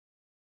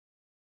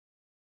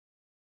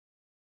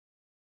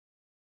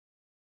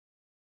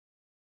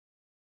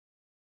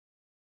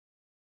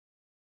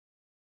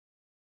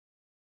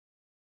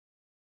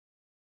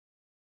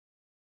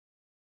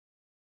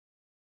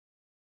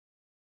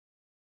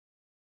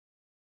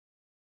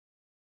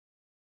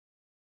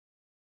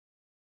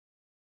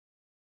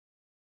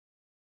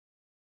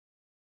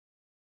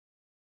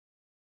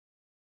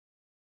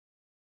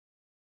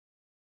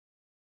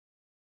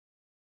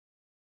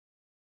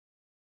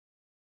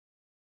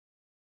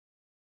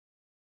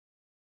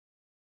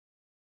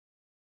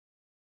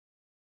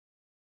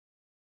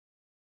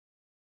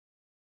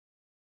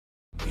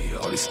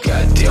these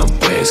goddamn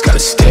bands gotta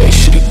stay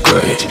shitty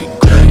great.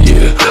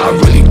 Yeah, I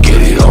really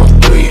get it on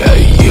 3.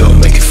 Ay, yeah,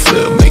 make it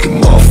flip, make it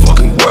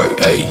motherfucking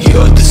work. Ay,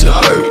 yeah, this a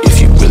hurt if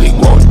you really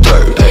want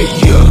dirt. Ay,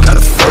 yeah, got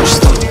a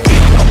first on the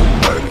beat, I'm a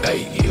murk.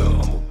 Ay, yeah,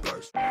 I'm a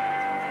burst.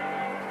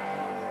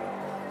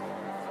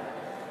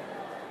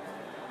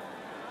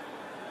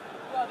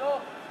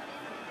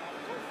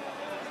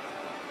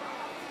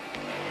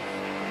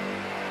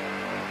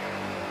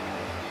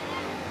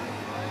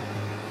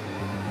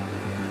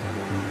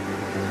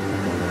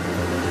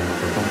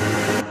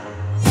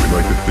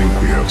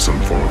 We have some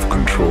form of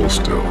control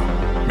still,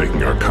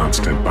 making our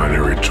constant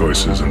binary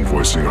choices and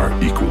voicing our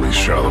equally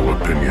shallow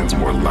opinions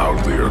more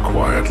loudly or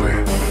quietly.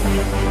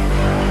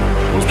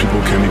 Most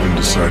people can't even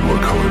decide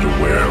what color to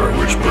wear or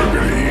which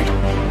burger to eat.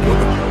 What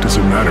the does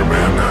it matter,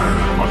 man?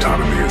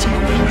 Autonomy is an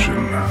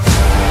illusion.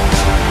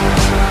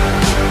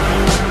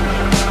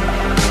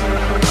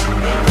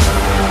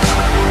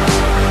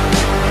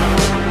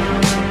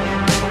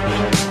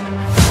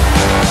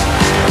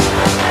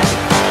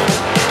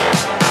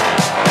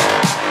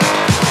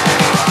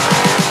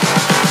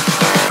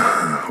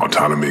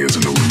 Autonomy is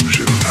an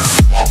illusion.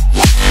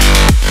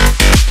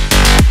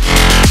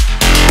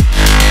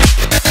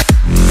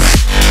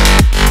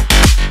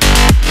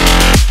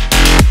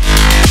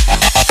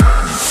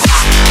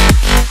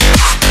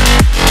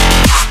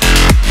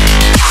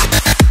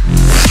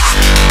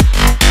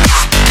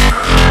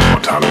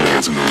 Autonomy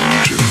is an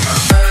illusion.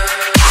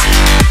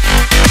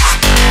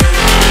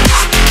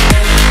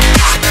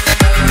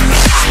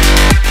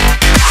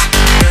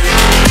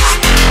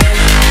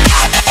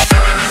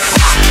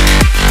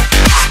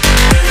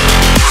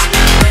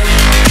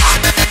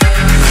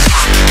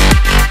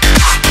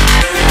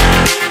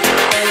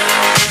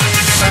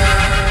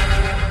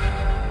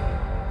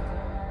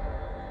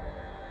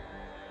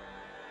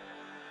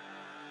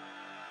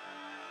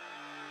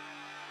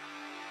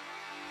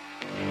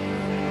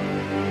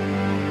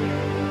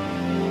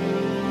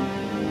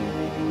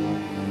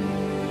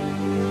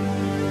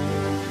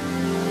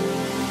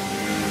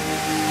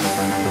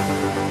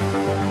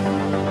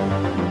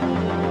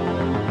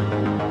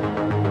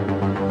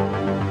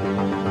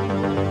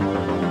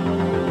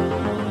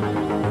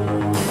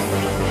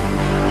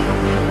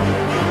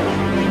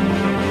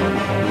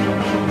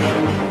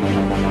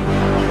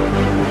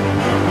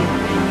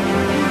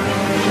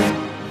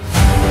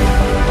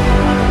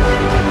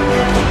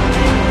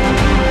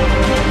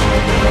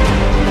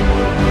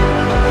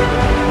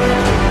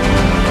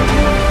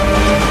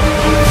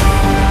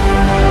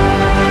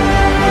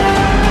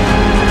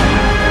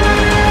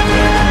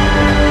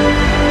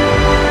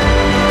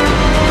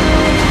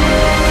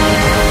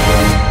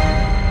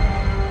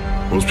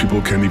 Most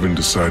people can't even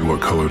decide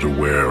what color to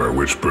wear or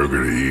which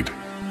burger to eat.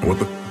 What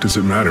the does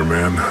it matter,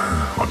 man?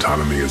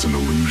 Autonomy is an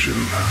illusion.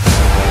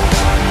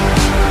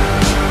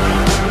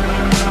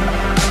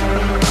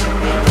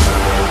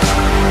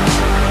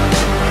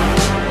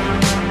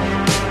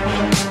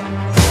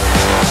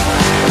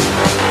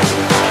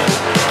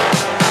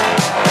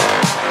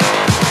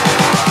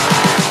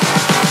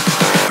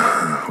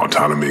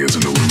 Autonomy is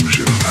an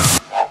illusion.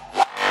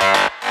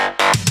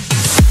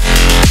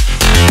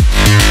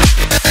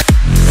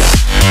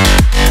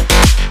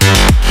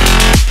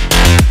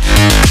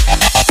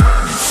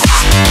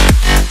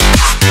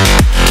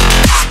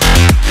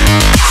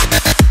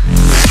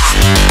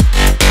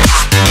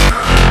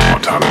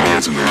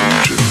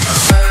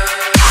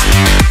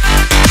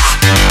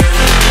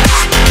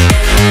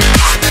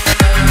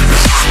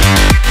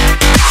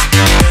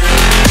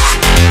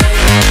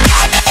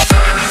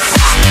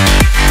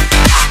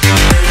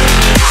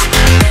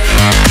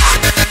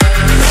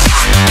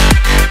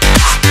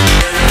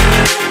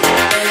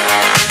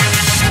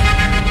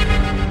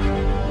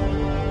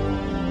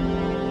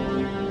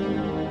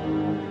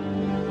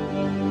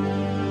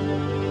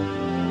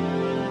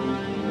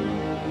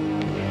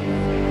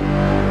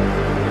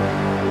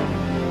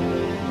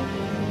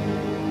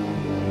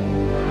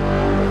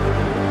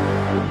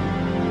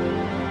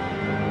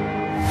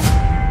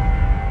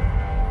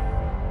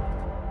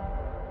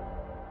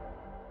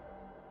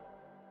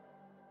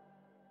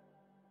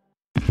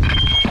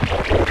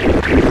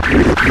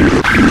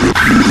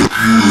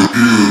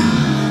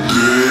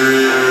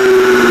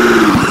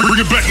 Bring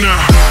it back now.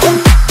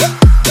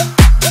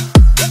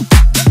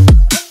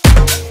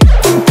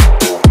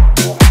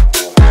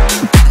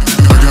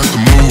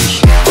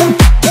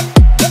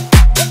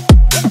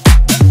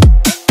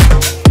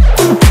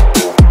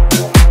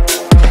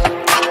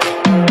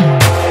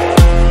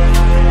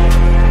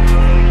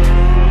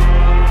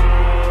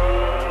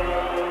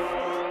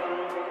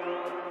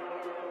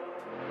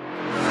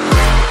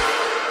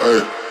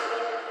 Hey.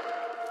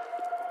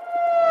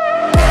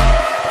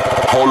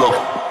 Hold up.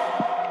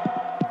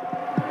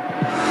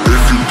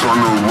 If you turn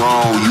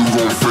around, you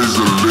gon' face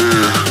the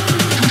lead.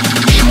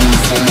 Shooting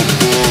from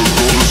above,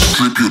 go to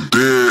sleep, you're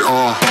dead,